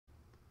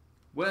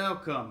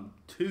Welcome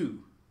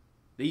to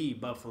the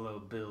Buffalo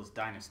Bills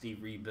Dynasty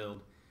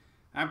Rebuild.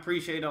 I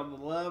appreciate all the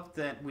love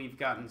that we've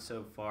gotten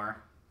so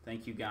far.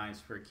 Thank you guys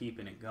for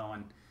keeping it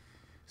going.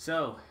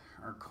 So,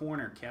 our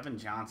corner, Kevin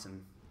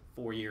Johnson,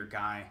 4-year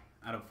guy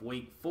out of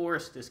Wake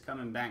Forest, is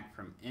coming back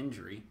from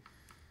injury.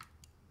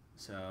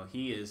 So,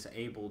 he is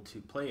able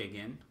to play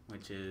again,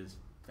 which is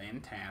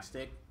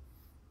fantastic.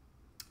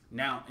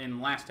 Now,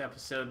 in last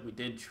episode, we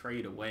did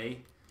trade away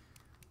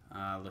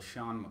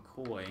LaShawn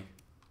McCoy.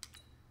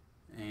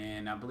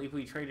 And I believe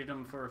we traded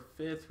him for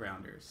a 5th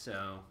rounder.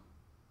 So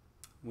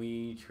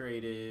we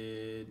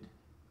traded,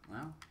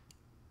 well,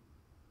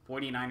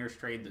 49ers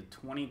trade the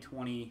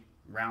 2020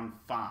 round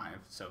 5,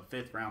 so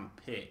 5th round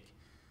pick,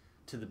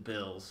 to the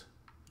Bills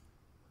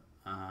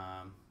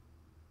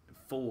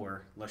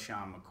for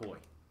LaShawn McCoy.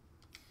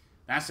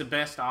 That's the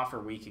best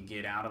offer we could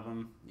get out of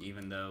him,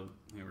 even though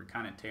we were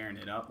kind of tearing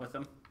it up with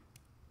him.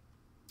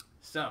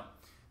 So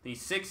the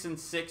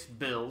 6-6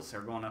 Bills are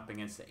going up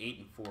against the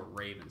 8-4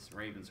 Ravens. The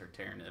Ravens are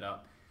tearing it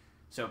up.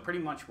 So pretty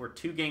much we're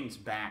 2 games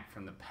back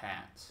from the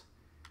Pats.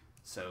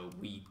 So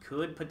we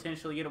could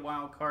potentially get a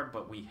wild card,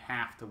 but we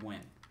have to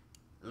win.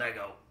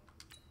 Lego.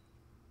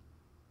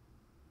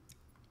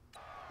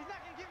 He's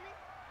not gonna get me.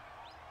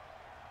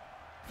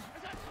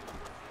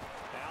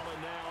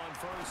 Allen now on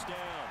first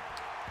down.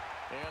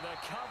 And the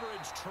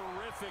coverage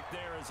terrific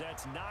there as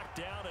that's knocked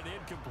down and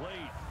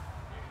incomplete.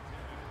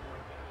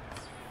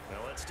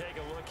 Now let's take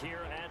a look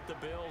here at the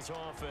Bills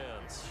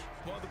offense.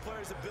 One of the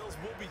players the Bills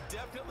will be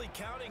definitely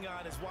counting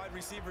on is wide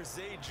receiver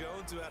Zay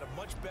Jones, who had a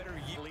much better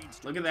year.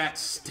 Look at that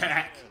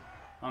stack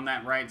on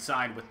that right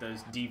side with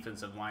those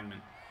defensive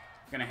linemen.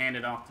 Going to hand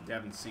it off to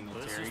Devin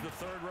Singletary. This is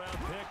the 3rd round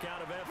pick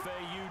out of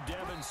FAU,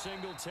 Devin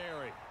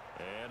Singletary.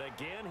 And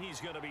again,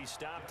 he's going to be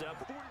stopped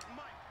up. 40's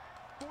Mike.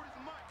 40's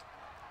Mike.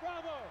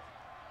 Bravo.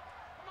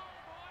 Come on,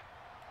 boy.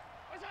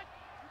 What's that?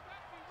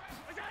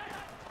 What's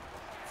that?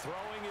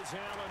 Throwing his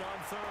Allen on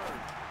 3rd.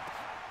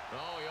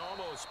 Oh, he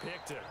almost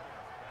picked it.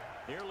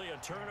 Nearly a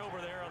turnover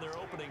there on their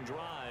opening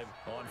drive.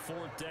 On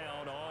 4th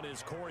down on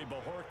is Corey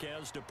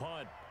Bajorquez to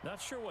punt.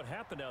 Not sure what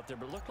happened out there,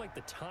 but it looked like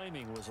the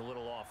timing was a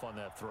little off on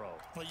that throw.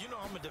 Well, you know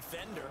I'm a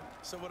defender,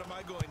 so what am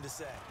I going to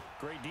say?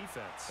 Great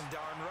defense. And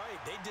darn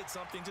right, they did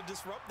something to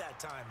disrupt that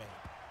timing.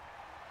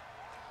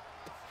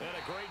 And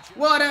a great job.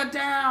 What a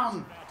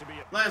down!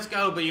 Let's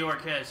go,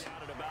 Bajorquez.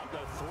 At about the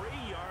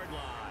 3-yard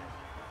line.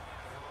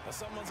 Well,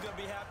 someone's going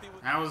to be happy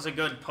with That was a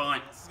good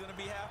punt. This is going to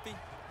be happy.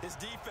 His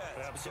defense.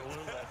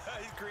 Absolutely.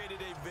 He's created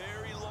a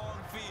very long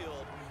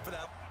field for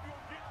that.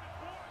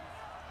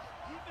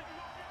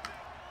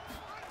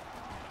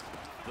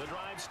 The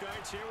drive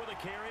starts here with a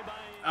carry by...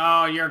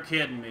 Oh, you're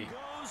kidding me.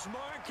 Goes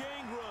Mark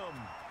Ingram.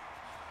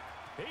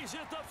 He's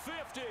at the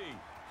 50,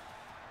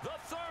 the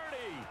 30,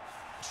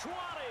 20,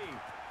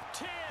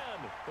 10,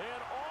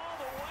 and all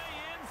the way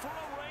in for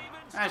a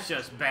Ravens. That's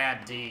just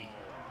bad D.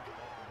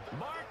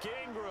 Mark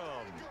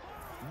Ingram,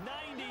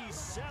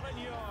 97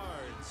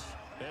 yards,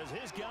 as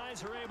his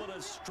guys are able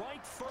to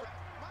strike first.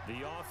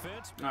 The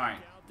offense. All right,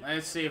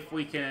 let's see if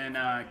we can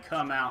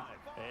come out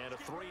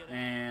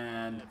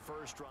and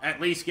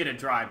at least get a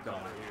drive going.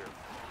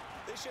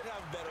 They should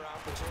have a better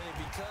opportunity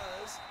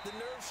because the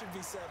nerves should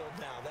be settled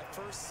now. That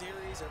first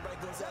series,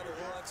 everybody goes out a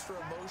little extra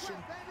emotion.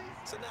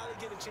 So now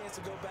they get a chance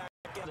to go back.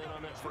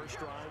 On that first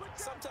drive.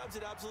 Sometimes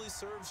it absolutely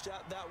serves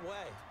that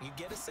way. You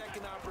get a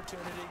second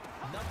opportunity.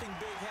 Nothing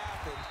big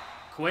happened.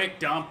 Quick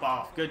dump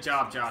off. Good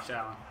job, Josh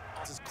Allen.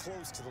 This is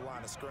close to the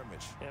line of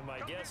scrimmage. And my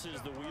guess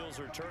is the wheels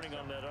are turning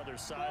on that other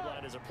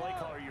sideline. As a play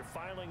caller, you're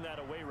filing that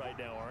away right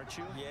now, aren't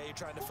you? Yeah, you're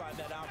trying to find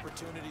that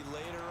opportunity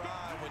later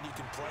on when you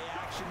can play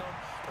action them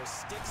or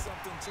stick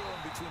something to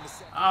them between the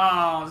second.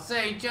 Oh,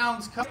 Zay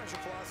Jones. Special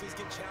philosophies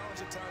get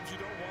challenged at times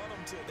you don't want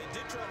them to. They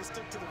did try to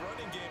stick to the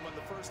running game on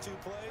the first 2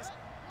 plays.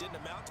 Didn't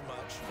amount to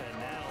much. And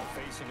now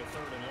facing a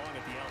 3rd and long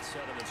at the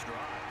outset of this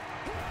drive.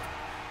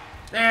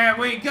 There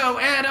we go.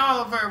 Ed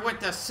Oliver with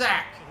the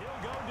sack.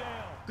 He'll go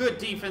down. Good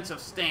defensive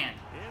stand.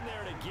 In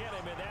there to get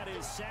him, and that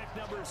is sack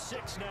number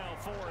 6 now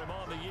for him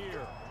on the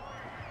year.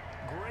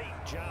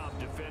 Great job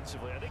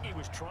defensively. I think he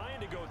was trying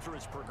to go through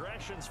his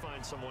progressions,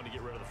 find someone to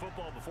get rid of the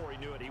football. Before he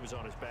knew it, he was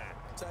on his back.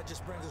 So that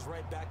just brings us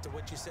right back to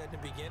what you said in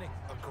the beginning.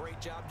 A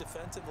great job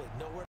defensively.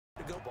 Nowhere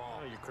to go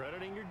ball. Oh, you're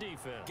crediting your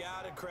defense.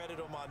 Gotta credit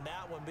them on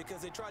that one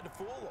because they tried to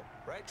fool them,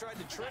 right? Tried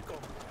to trick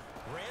them.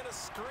 Ran a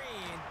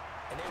screen,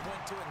 and they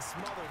went to it and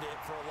smothered it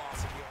for a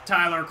loss of yards.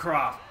 Tyler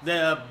Croft,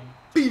 the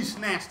beast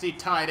nasty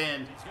tight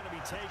end. He's going to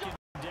be taken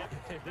down.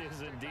 It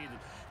is indeed.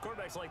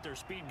 Quarterbacks like their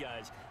speed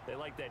guys. They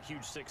like that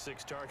huge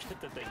 6'6" target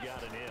that they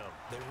got in him.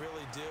 They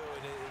really do,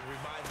 and it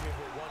reminds me of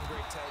what one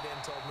great tight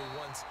end told me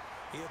once.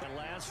 The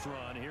last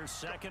run, here's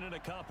 2nd and a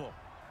couple.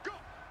 Go.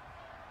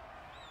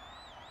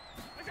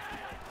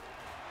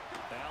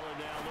 Allen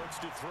now looks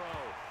to throw.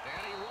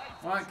 And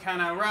he What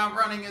kind of route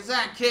running is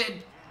that,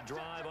 kid?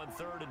 drive on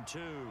 3rd and 2.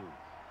 Hey,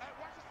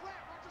 watch the slant.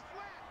 Watch the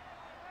slant.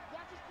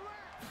 Watch the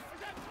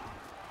slant.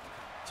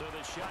 So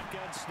the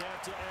shotgun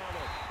snap to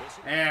Allen.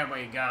 There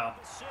we go.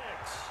 6.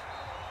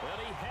 Well,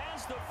 he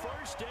has the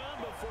first down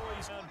before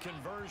he's on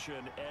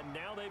conversion, and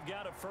now they've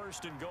got a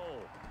 1st and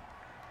goal.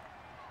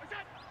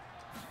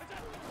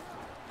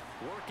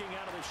 Working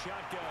out of the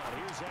shotgun.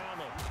 Here's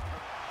Allen.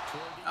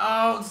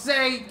 Oh,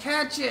 Zay,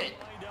 catch it.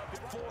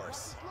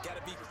 Force. Got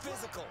to be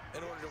physical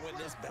in order to win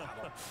this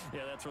battle.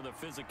 Yeah, that's where the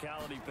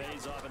physicality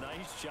pays off. A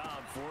nice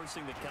job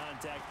forcing the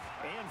contact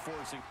and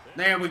forcing.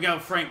 There we go,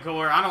 Frank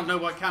Gore. I don't know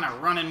what kind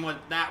of running what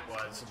that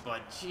was,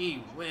 but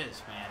gee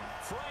whiz, man.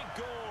 Frank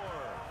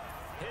Gore,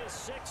 his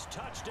 6th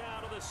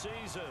touchdown of the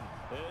season,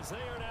 as they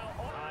are now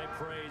on. High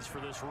praise for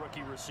this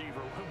rookie receiver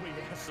when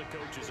we asked the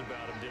coaches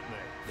about him, didn't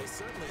they? They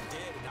certainly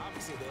did, and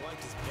obviously they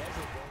liked his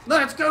measurables.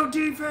 Let's go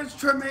defense,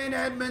 Tremaine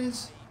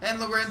Edmonds and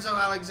Lorenzo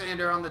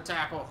Alexander on the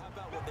tackle. How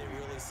about what they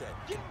really said?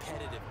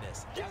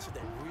 Competitiveness. That's what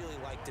they really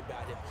liked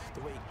about him.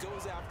 The way he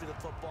goes after the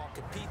football,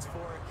 competes for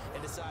it,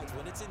 and decides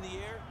when it's in the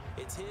air,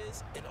 it's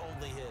his and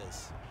only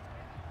his.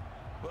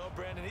 Well,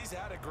 Brandon, he's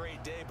had a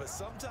great day, but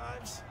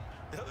sometimes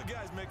the other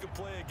guys make a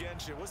play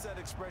against you. What's that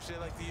expression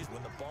they like to use?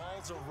 When the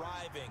ball's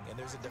arriving and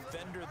there's a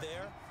defender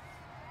there,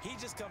 he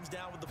just comes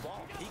down with the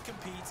ball. He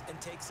competes and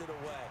takes it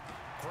away.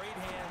 Great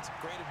hands,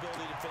 great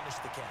ability to finish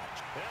the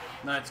catch.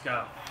 Let's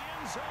go.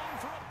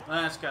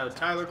 Let's go.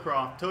 Tyler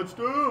Croft,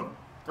 touchdown.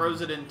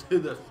 Throws it into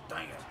the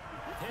stand.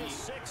 His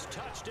 6th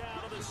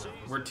touchdown of the season.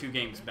 We're 2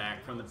 games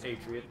back from the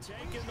Patriots.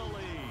 Taking the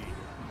lead.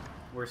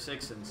 We're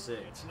 6 and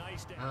 6. It's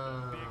nice to have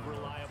a big,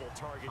 reliable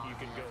target you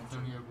can go to.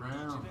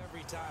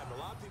 Every time. A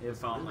lot of people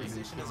If only.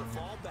 position as a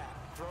fallback.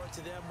 Throw it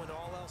to them when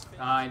all else fails.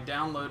 I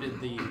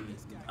downloaded the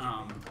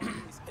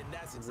And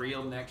that's exactly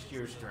real next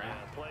year's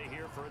draft. Play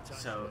here for a touchdown.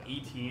 So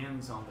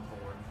ETN's on the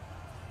board,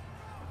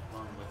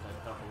 along with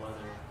a couple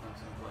other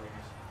Clemson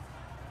players.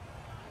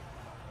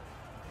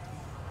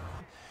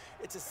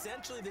 It's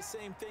essentially the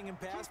same thing in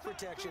pass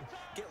protection.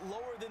 Get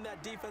lower than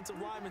that defensive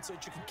lineman so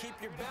that you can keep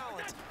your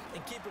balance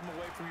and keep him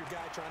away from your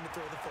guy trying to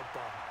throw the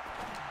football.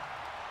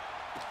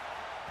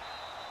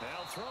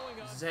 Now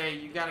throwing on. Zay,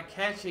 you gotta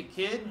catch it,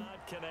 kid.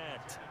 Not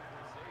connect.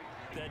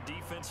 That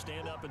defense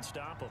stand up and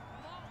stop him.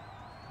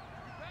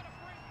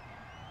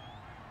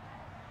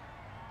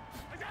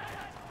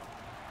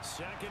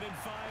 2nd and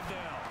 5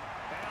 now.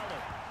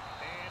 Allen.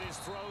 And his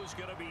throw's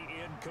going to be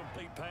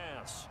incomplete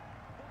pass.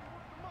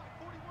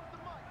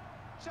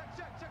 Check,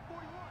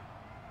 41.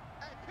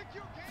 Hey, pick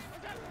your game.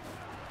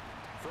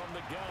 From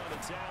the gun,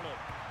 it's Allen.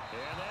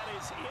 And that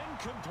is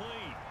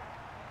incomplete.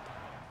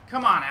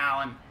 Come on,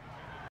 Allen.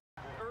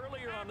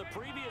 Earlier on the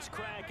previous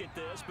crack at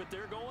this, but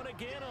they're going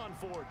again on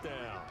 4th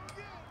down.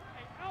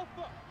 Hey,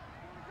 Alpha.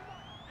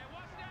 Hey,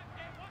 watch that.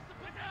 Hey, watch the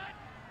pivot.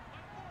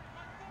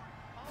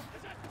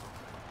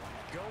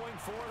 Going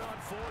for it on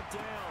 4th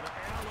down.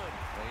 Allen.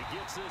 He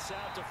gets this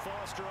out to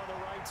Foster on the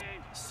right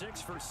side.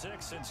 6 for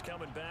 6 since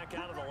coming back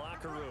out of the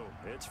locker room.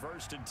 It's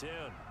 1st and 10.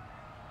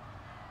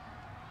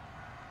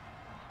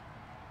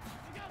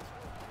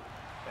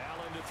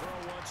 Allen to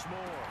throw once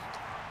more.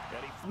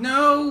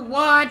 No,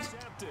 what?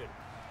 Accepted.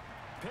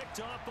 Picked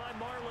off by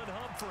Marlon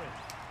Humphrey.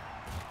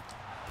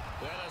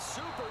 And a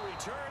super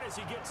return as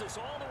he gets us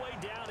all the way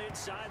down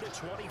inside the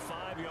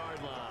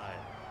 25-yard line.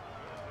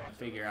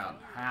 Figure out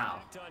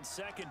how. On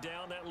 2nd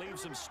down, that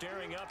leaves him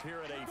staring up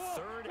here at a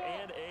 3rd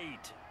and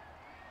 8.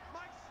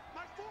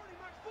 Mike 40.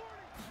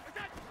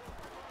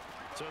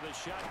 So the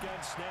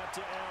shotgun snap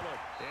to Allen.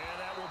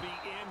 And that will be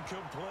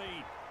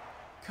incomplete.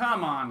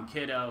 Come on,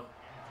 kiddo.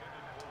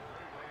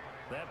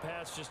 That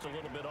pass just a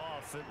little bit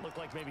off. It looked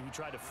like maybe he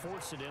tried to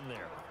force it in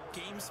there.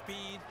 Game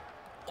speed,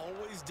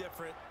 always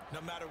different,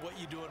 no matter what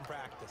you do in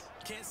practice.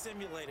 Can't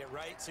simulate it,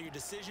 right? So your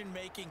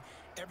decision-making,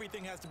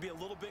 everything has to be a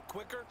little bit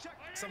quicker.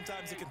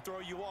 Sometimes it can throw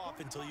you off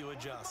until you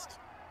adjust.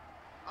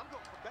 I'm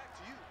going back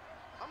to you.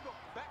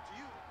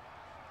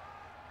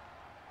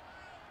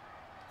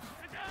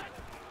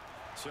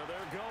 So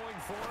they're going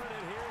for it,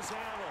 and here's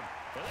Allen.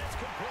 And it's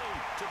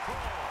complete to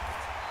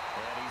Croft.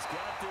 And he's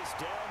got this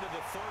down to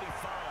the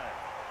 35.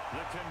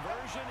 The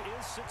conversion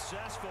is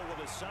successful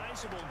with a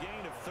sizable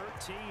gain of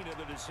 13, and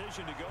the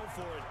decision to go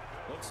for it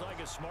looks like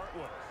a smart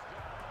one.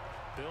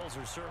 Bills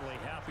are certainly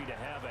happy to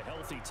have a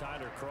healthy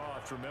Tyler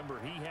Croft. Remember,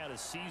 he had a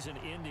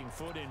season-ending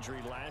foot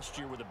injury last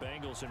year with the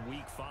Bengals in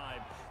Week 5.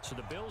 So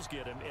the Bills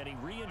get him, and he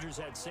re-injures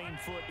that same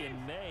foot in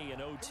May in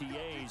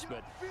OTAs,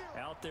 but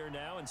out there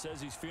now and says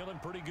he's feeling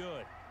pretty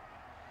good.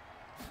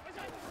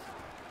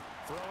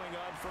 Throwing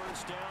on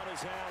 1st down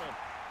is Allen.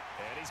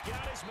 And he's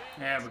got his man.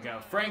 There we go.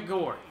 Frank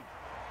Gore.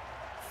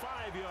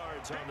 5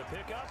 yards on the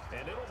pickup,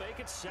 and it'll make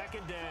it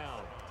 2nd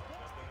down.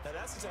 Now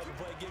that's the type of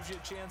play that gives you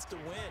a chance to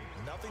win.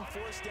 Nothing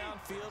forced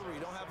downfield where you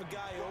don't have a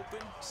guy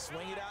open.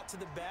 Swing it out to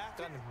the back,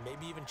 and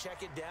maybe even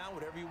check it down,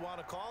 whatever you want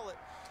to call it.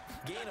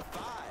 Gain of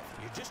 5.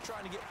 You're just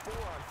trying to get 4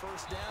 on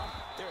 1st down.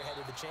 They're ahead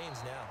of the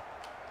chains now.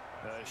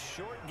 A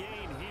short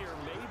gain here,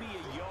 maybe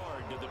a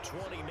yard to the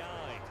 29.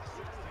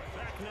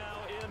 Back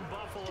now in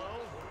Buffalo.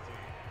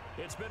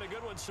 It's been a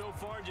good one so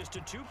far. Just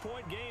a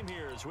 2-point game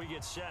here as we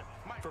get set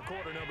for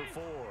quarter number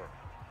 4.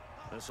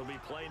 This will be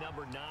play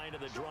number 9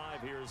 of the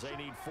drive here as they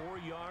need 4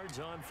 yards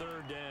on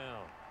 3rd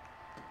down.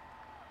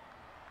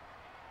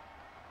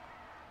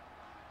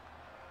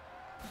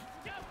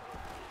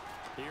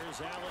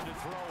 Here's Allen to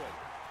throw it.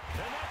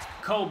 And that's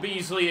Cole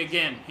Beasley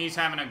again. He's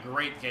having a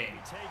great game.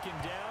 taken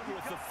down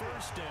with the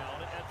first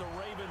down at the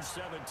Ravens'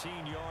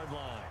 17-yard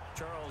line.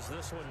 Charles,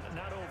 this one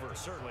not over,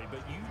 certainly, but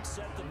you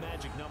set the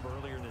magic number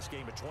earlier in this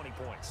game at 20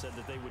 points. Said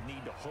that they would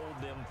need to hold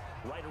them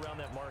right around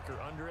that marker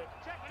under it.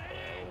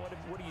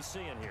 What are you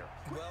seeing here?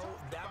 Well,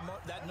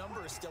 that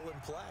number is still in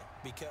play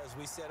because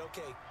we said,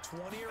 okay,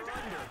 20 or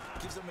under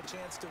gives them a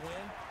chance to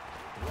win.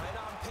 Right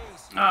on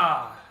pace.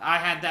 I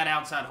had that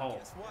outside hole.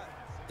 Guess what?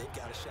 They've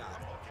got a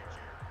shot.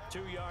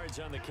 2 yards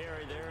on the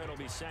carry there. It'll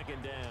be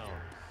second down.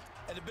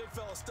 And the big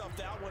fella stuffed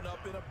that one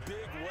up in a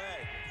big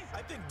way. I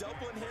think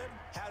doubling him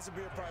has to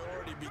be a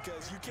priority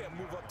because you can't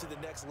move up to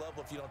the next level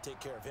if you don't take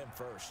care of him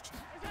first.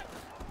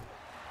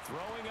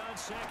 Throwing on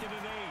 2nd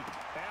and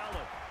 8.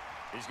 Allen.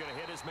 He's going to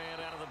hit his man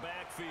out of the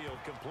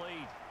backfield.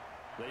 Complete.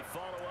 They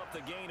follow up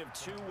the gain of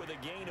 2 with a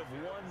gain of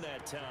 1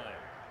 that time.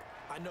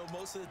 I know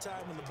most of the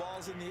time when the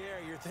ball's in the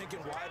air, you're thinking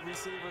wide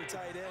receiver,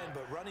 tight end,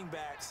 but running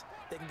backs,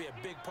 they can be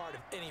a big part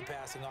of any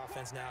passing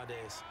offense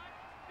nowadays.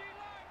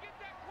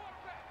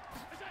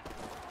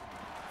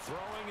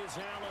 Throwing is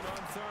Allen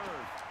on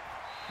 3rd.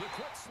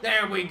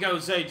 There we go,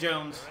 Zay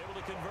Jones. They're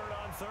able to convert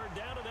on 3rd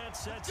down, and that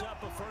sets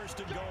up a 1st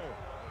and goal.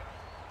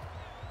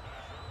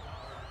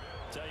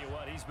 Tell you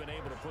what, he's been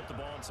able to put the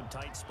ball in some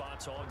tight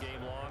spots all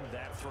game long.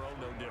 That throw,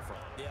 no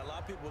different. Yeah, a lot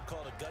of people would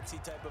call it a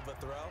gutsy type of a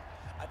throw.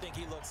 I think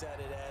he looks at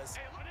it as,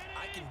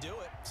 I can do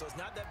it, so it's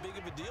not that big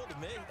of a deal to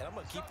me, and I'm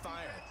going to keep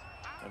firing.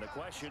 And the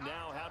question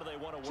now, how do they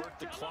want to work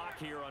the clock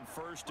here on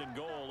 1st and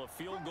goal? A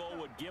field goal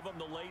would give them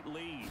the late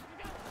lead.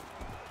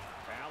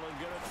 Allen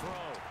going to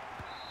throw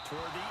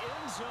toward the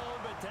end zone,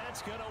 but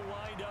that's going to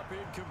wind up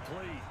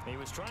incomplete. He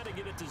was trying to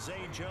get it to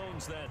Zay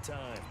Jones that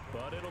time,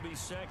 but it'll be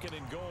 2nd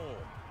and goal.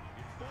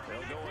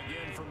 They'll go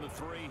again from the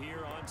 3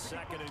 here on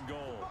 2nd and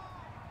goal.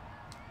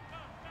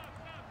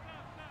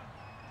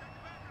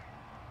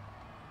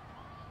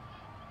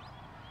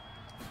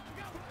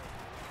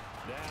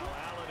 Now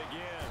Allen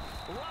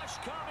again. Rush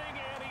coming,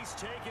 and he's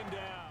taken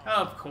down.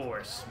 Of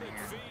course, man.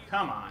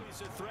 Come on.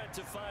 He's a threat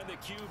to find the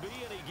QB,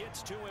 and he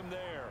gets to him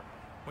there.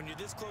 When you're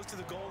this close to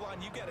the goal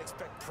line, you got to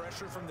expect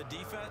pressure from the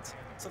defense,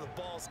 so the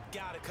ball's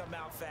got to come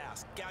out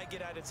fast. Got to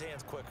get out of his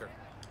hands quicker.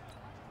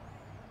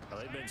 Well,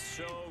 they've been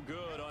so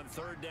good on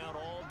 3rd down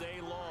all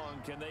day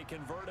long. Can they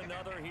convert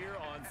another here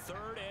on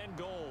 3rd and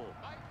goal?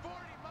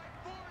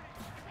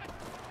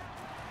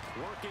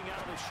 Working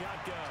out of the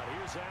shotgun.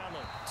 Here's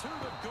Allen to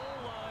the goal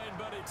line,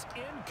 but it's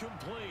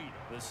incomplete.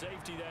 The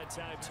safety that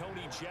time,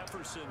 Tony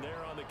Jefferson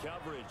there on the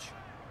coverage.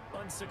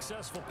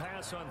 Unsuccessful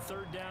pass on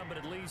 3rd down, but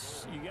at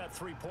least you got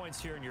 3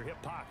 points here in your hip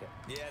pocket.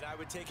 Yeah, and I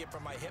would take it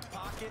from my hip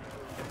pocket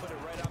and put it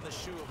right on the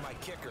shoe of my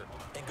kicker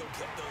and go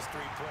get those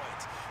 3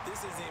 points. This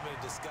isn't even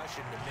a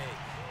discussion to me.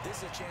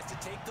 This is a chance to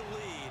take the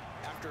lead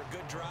after a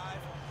good drive.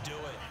 Do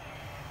it.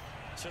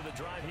 So the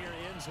drive here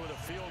ends with a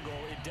field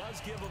goal. It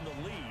does give them the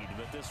lead,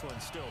 but this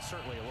one's still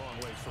certainly a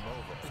long ways from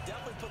over. It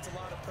definitely puts a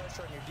lot of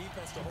pressure on your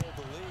defense to hold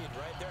the lead,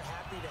 right? They're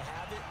happy to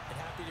have it and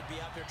happy to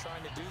be out there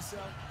trying to do so.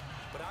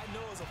 But I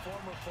know as a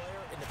former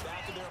player, in the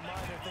back of their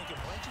mind, they're thinking,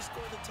 why don't you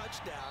score the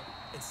touchdown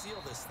and seal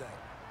this thing?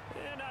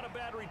 And not a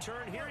bad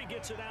return. Here he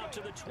gets it out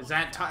to the 20. Is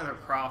that Tyler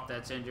Croft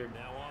that's injured?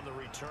 Now on the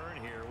return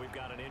here, we've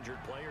got an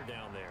injured player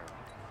down there.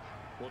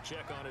 We'll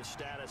check on his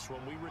status when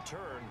we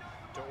return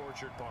to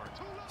Orchard Park.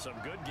 Some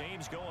good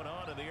games going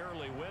on in the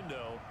early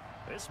window.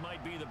 This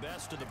might be the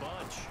best of the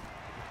bunch.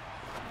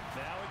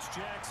 Now it's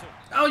Jackson.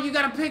 Oh, you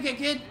got to pick it,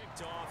 kid.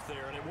 Picked off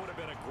there, and it would have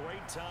been a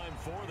great time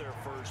for their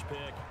first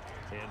pick.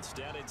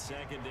 Instead, it's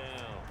 2nd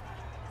down.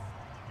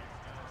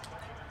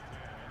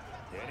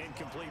 An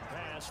incomplete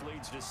pass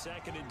leads to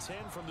 2nd and 10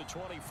 from the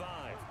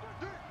 25.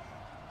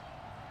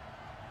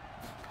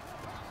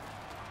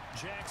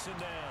 Jackson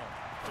down.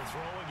 To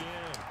throw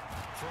again.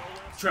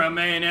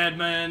 Tremaine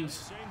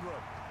Edmonds. Ingram.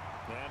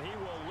 And he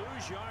will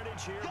lose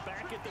yardage here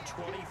back at the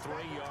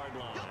 23-yard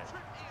line.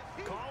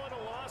 Calling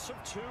a loss of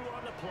 2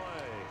 on the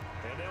play.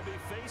 And they'll be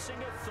facing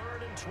a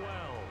 3rd and 12.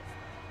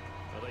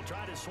 Well, they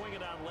try to swing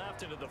it out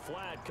left into the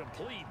flat,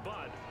 complete,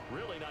 but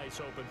really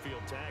nice open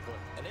field tackling.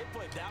 And they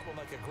played that one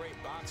like a great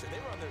boxer. They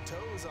were on their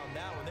toes on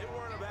that one. They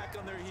weren't back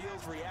on their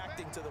heels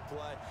reacting to the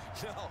play.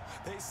 No,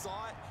 they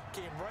saw it,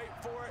 came right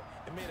for it,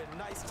 and made a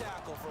nice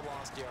tackle for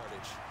lost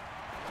yardage.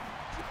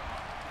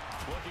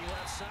 Looking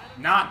left side.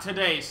 Not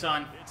today,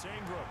 son. It's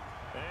Ingram.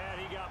 And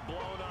he got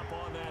blown up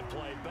on that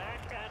play. Back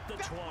at the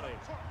 20.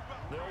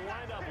 They'll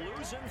wind up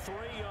losing 3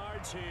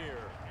 yards here.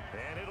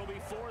 And it'll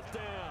be 4th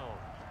down.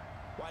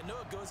 Well, I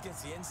know it goes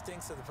against the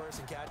instincts of the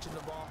person catching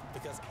the ball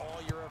because all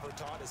you're ever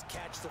taught is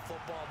catch the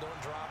football, don't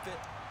drop it.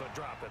 But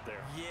drop it there.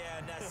 Yeah,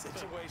 in that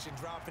situation,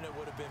 dropping it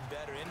would have been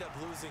better. End up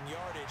losing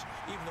yardage,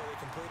 even though they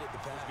completed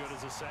the pass. As good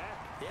as a sack.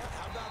 Yeah,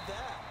 how about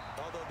that?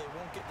 Although they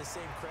won't get the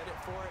same credit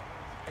for it,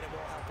 and it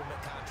won't help them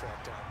at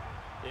contract time.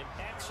 An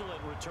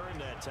excellent return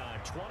that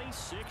time,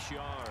 26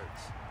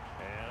 yards.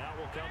 And out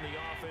will come the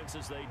offense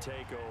as they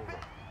take over.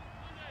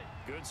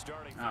 Good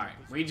starting. All right,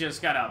 we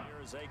just gotta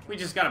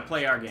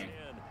play our game.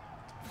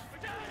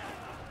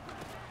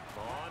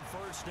 On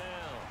 1st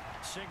down.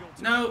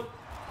 Singletary. No.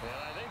 And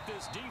I think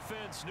this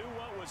defense knew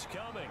what was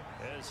coming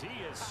as he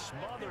is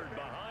smothered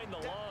behind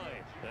the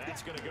line.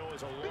 That's going to go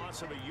as a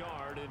loss of a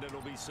yard, and it'll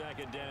be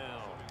second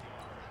down.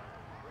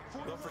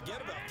 Don't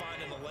forget about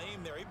finding the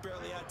lane there. He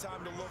barely had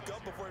time to look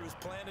up before he was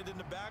planted in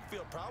the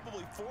backfield.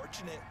 Probably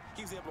fortunate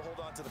he was able to hold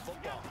on to the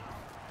football.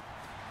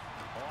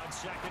 On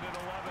second and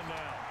 11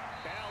 now.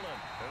 Allen.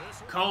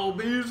 Cole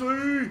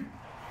Beasley.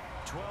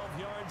 12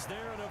 yards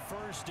there and a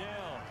first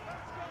down.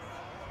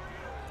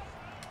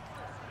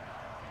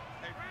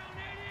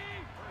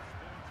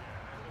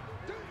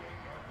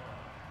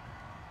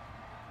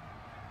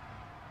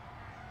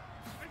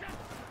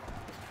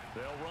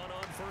 They'll run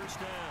on first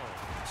down.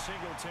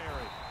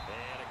 Singletary.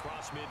 And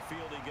across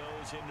midfield he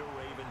goes into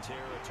Raven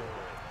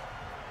territory.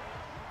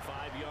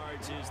 5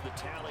 yards is the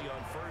tally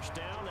on first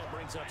down. That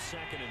brings up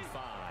second and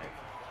 5.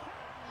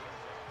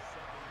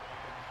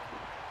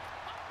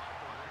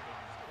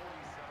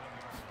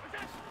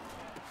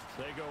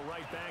 They go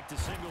right back to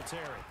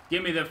Singletary.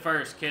 Give me the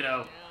first,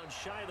 kiddo. Down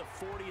shy of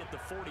the 40 at the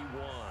 41.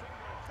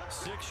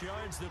 6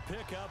 yards the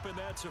pickup, and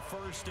that's a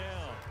first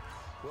down.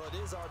 Well, it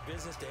is our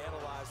business to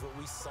analyze what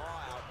we saw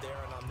out there,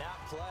 and on that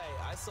play,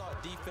 I saw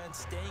defense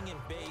staying in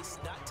base,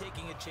 not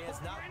taking a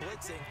chance, not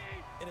blitzing,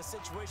 in a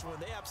situation where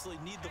they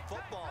absolutely need the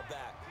football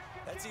back.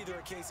 That's either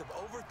a case of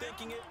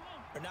overthinking it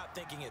or not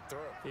thinking it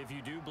through. If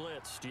you do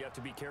blitz, do you have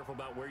to be careful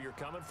about where you're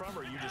coming from,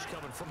 or are you just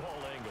coming from all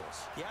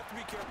angles? You have to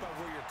be careful about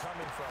where you're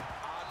coming from,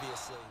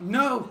 obviously.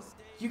 No,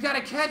 you got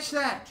to catch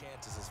that.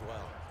 Chances as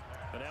well.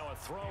 And now a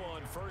throw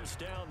on first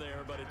down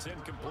there, but it's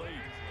incomplete.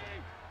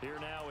 Here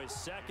now is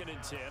second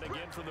and 10,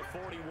 again from the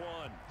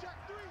 41.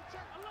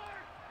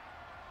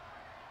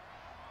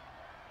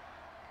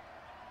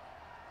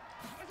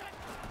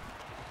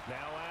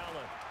 Now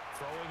Allen,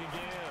 throwing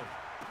again.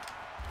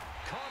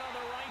 Caught on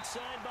the right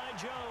side by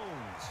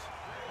Jones.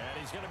 And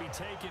he's going to be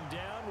taken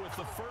down with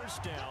the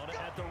first down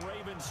at the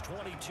Ravens'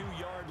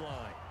 22-yard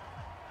line.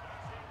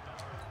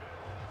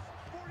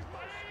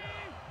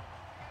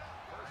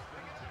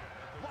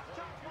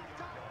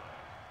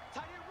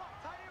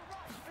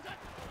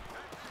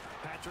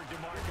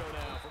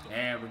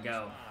 There we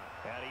go.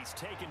 And he's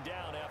taken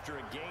down after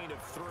a gain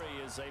of 3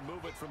 as they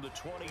move it from the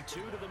 22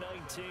 to the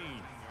 19.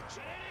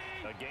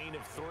 A gain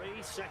of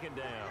 3, second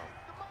down.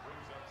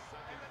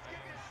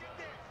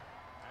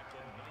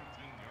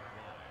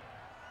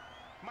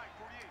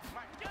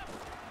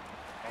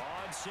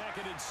 On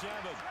second and 7,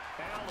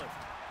 Allen.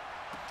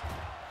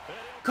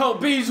 Cole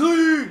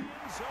Beasley.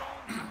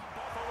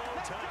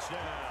 Buffalo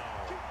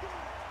touchdown.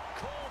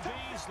 Cole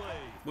Beasley.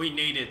 We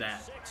needed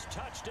that. 6th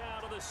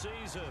touchdown of the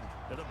season.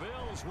 And the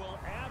Bills will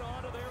add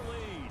on to their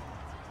lead.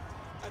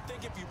 I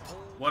think if you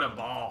pull What a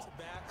ball.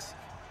 backs,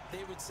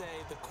 they would say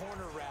the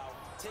corner route,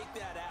 take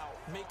that out,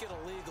 make it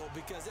illegal,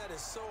 because that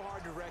is so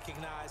hard to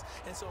recognize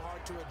and so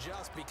hard to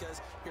adjust, because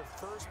your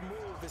first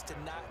move is to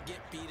not get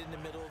beat in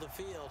the middle of the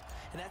field,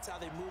 and that's how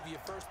they move you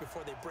first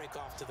before they break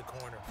off to the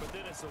corner. But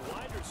then as the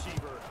wide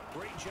receiver,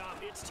 great job.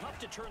 It's tough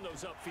to turn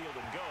those upfield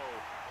and go,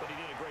 but he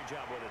did a great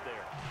job with it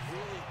there.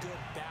 Really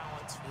good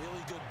balance,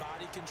 really good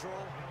body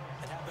control,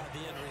 and how about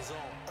the end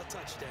result? A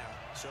touchdown.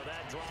 So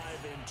that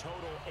drive in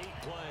total 8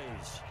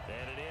 plays,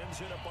 and it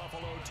ends in a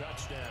Buffalo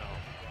touchdown.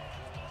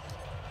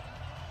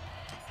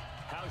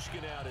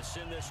 Hauschka now to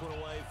send this one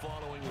away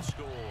following the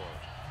score.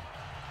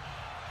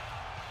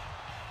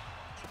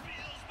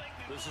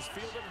 This is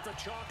fielded at the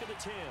chalk of the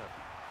 10.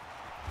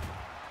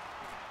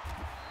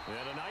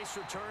 And a nice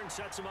return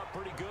sets him up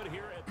pretty good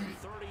here at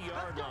the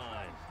 30-yard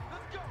line.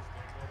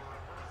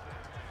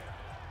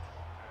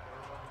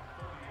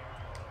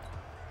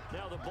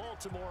 Now the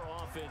Baltimore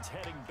offense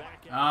heading back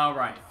out. All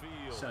right. the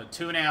field.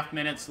 So 2.5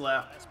 minutes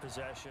left. Last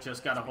possession.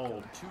 Just got to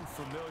hold. Too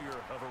familiar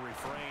of a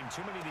refrain. Too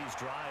many of these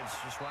drives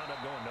just wound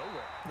up going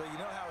nowhere. But you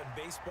know how in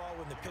baseball,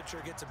 when the pitcher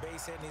gets a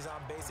base hit and he's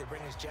on base, they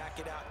bring his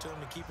jacket out to him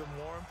to keep him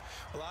warm?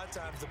 A lot of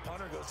times the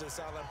punter goes to the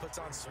sideline,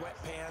 puts on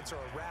sweatpants or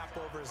a wrap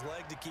over his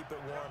leg to keep it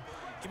warm.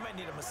 He might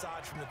need a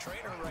massage from the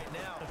trainer right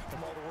now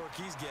from all the work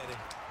he's getting.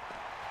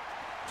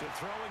 To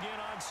throw again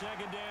on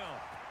second down.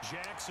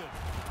 Jackson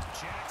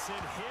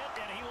hit,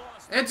 and he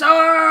lost. It's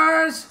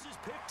ours. This is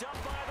picked up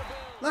by the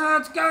Bills.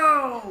 Let's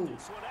go.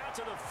 This one out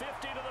to the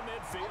 50 to the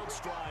midfield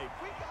stripe.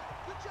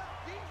 Good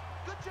job, D.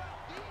 Good job,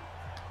 D.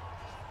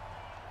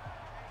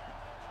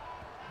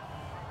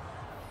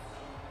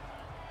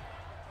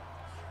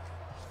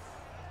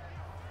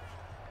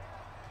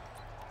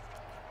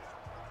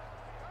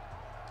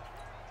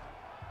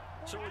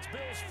 So it's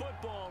Bills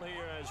football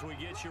here as we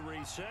get you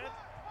reset.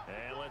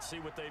 And let's see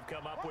what they've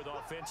come up with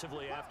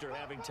offensively after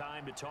having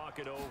time to talk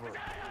it over.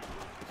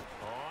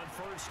 On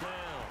first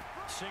down,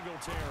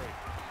 Singletary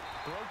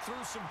broke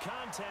through some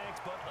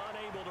contact but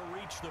unable to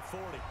reach the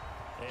 40.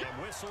 And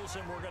whistles,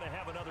 and we're going to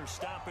have another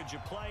stoppage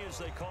of play as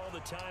they call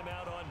the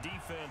timeout on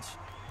defense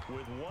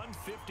with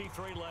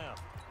 1:53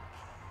 left.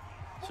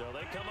 So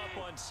they come up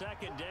on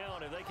second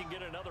down. If they can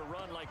get another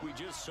run like we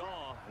just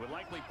saw, would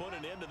likely put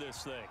an end to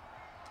this thing.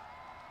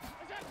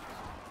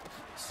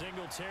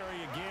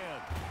 Singletary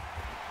again.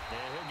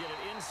 And he'll get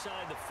it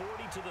inside the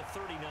 40 to the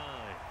 39.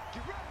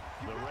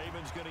 The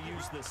Ravens going to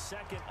use the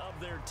second of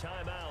their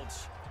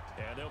timeouts.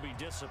 And they'll be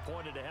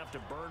disappointed to have to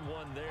burn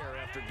one there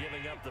after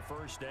giving up the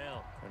first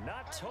down. They're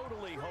not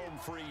totally home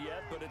free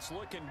yet, but it's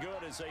looking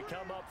good as they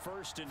come up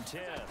 1st and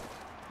 10.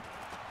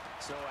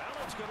 So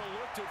Allen's going to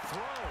look to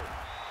throw.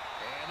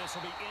 And this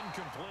will be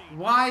incomplete.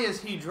 Why is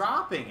he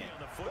dropping it?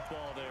 On the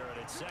football there, and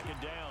it's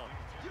 2nd down.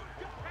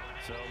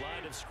 So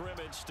line of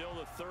scrimmage still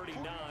the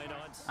 39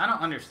 on. I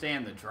don't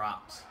understand the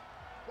drops.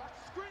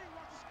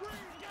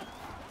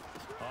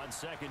 On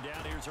 2nd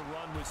down, here's a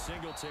run with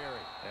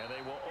Singletary. And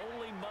they will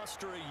only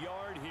muster a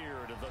yard here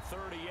to the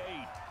 38.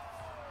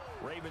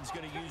 Ravens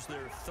going to use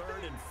their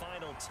 3rd and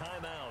final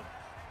timeout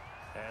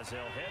as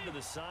they'll head to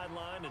the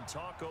sideline and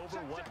talk over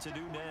what to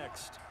do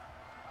next.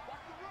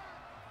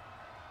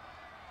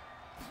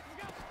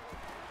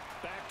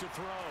 Back to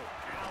throw.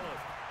 Allen.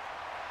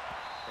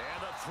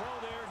 And the throw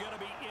there going to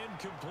be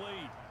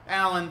incomplete.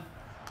 Allen.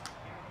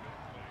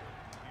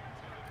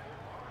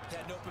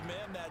 Had an open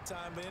man that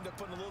time, but ended up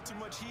putting a little too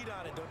much heat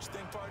on it, don't you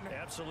think, partner?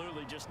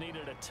 Absolutely. Just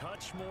needed a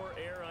touch more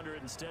air under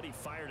it. Instead, he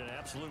fired an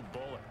absolute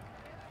bullet.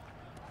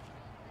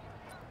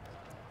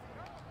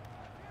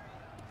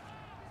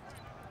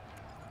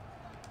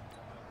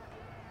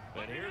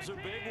 And here's a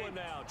big one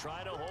now.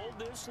 Try to hold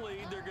this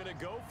lead. They're going to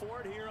go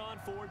for it here on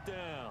 4th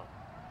down.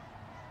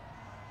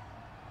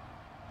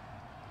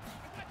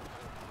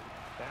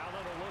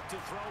 Allen will look to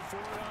throw for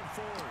it on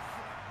 4th.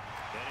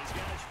 And he's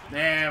got his...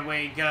 There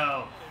we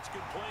go. It's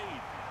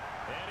complete.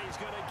 And he's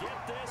going to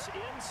get this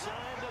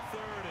inside the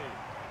 30.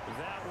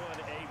 That one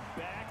a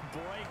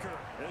backbreaker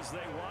as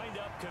they wind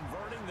up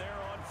converting there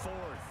on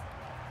 4th.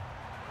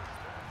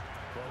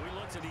 Well, we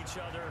looked at each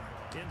other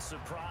in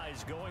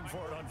surprise going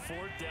for it on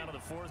 4th down to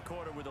the 4th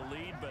quarter with a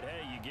lead. But,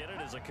 hey, you get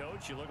it as a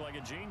coach. You look like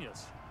a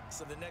genius.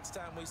 So the next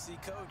time we see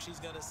Coach, he's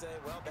going to say,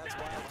 well, that's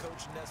why I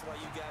coach and that's why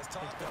you guys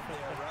talk up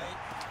there, right?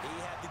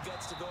 He had the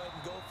guts to go ahead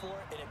and go for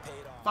it, and it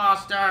paid off.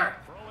 Foster.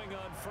 Throwing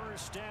on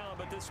 1st down,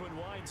 but this one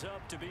winds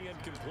up to be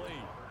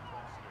incomplete.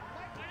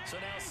 So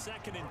now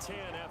 2nd and 10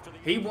 after the...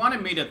 He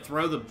wanted me to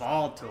throw the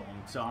ball to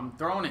him, so I'm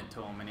throwing it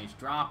to him, and he's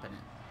dropping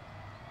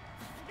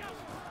it.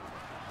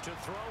 To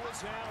throw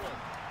is Allen.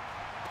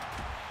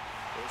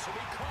 This will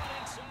be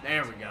caught inside.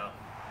 There we go.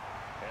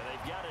 And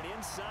they've got it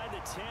inside the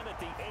 10 at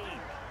the 8.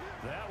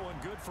 That one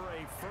good for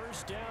a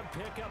 1st down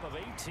pickup of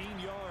 18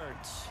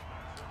 yards.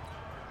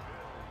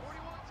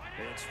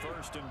 It's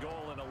 1st and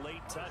goal and a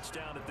late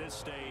touchdown at this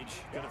stage.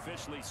 Could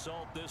officially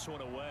salt this one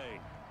away.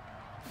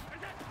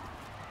 And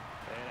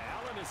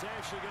Allen is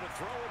actually going to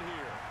throw it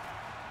here.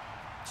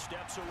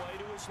 Steps away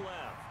to his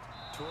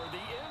left. Toward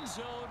the end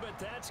zone, but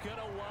that's going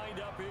to wind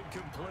up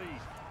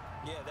incomplete.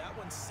 Yeah, that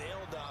one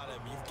sailed on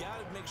him. You've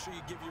got to make sure you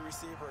give your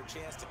receiver a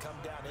chance to come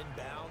down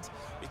inbounds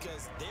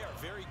because they are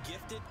very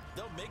gifted.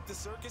 They'll make the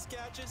circus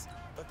catches,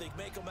 but they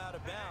make them out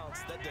of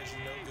bounds. That does you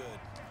no good.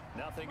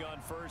 Nothing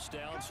on 1st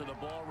down, so the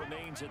ball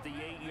remains at the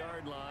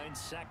 8-yard line,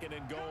 2nd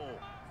and goal.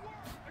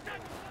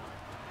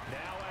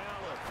 Now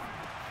Allen.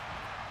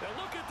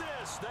 Now look at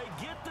this. They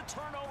get the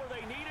turnover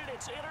they needed.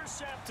 It's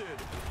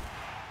intercepted.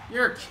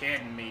 You're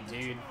kidding me,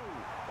 dude.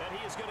 And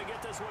he is going to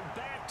get this one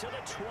back to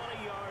the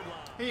 20-yard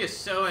line. He is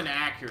so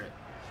inaccurate.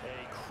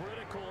 A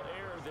critical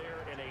error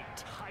there in a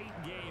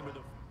tight game.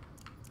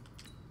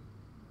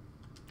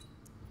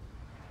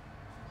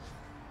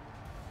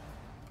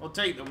 We'll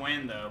take the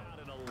win, though.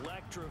 An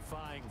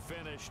electrifying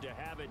finish to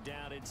have it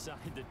down inside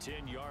the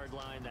 10-yard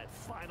line. That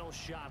final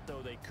shot,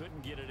 though, they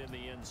couldn't get it in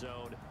the end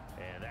zone,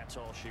 and that's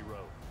all she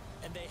wrote.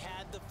 And they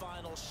had the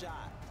final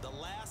shot. The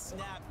last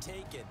snap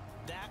taken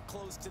that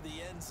close to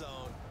the end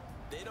zone.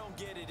 They don't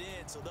get it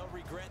in, so they'll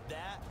regret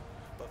that.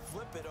 But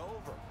flip it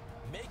over,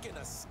 making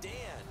a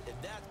stand in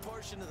that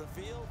portion of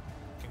the field,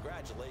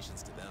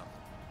 congratulations to them.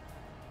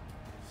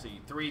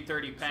 See,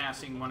 330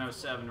 passing,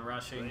 107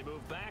 rushing. They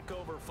move back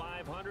over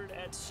 500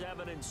 at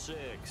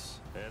 7-6.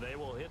 And they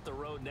will hit the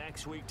road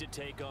next week to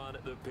take on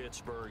the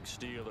Pittsburgh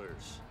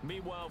Steelers.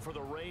 Meanwhile, for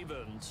the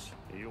Ravens,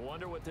 you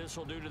wonder what this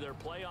will do to their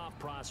playoff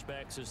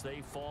prospects as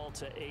they fall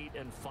to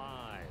 8-5.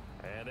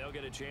 And they'll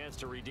get a chance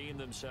to redeem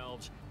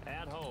themselves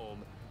at home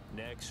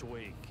next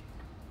week.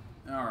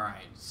 All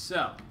right,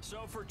 so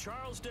for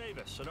Charles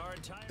Davis and our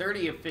entire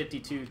 30 of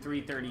 52,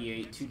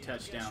 338, 2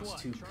 touchdowns,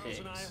 2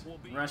 picks.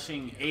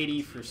 Rushing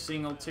 80 for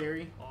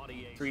Singletary,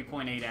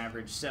 3.8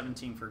 average,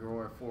 17 for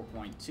Gore,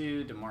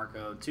 4.2.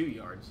 DeMarco 2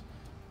 yards.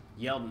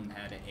 Yeldon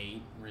had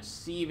 8.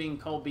 Receiving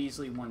Cole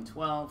Beasley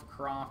 112,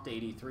 Croft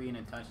 83 and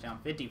a touchdown,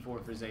 54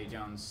 for Zay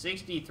Jones,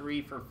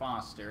 63 for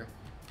Foster.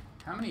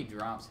 How many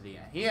drops did he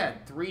have? He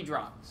had 3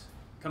 drops.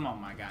 Come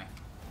on, my guy.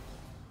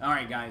 All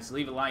right, guys,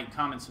 leave a like,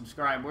 comment,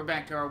 subscribe. We're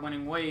back to our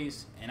winning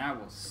ways, and I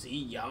will see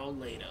y'all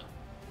later.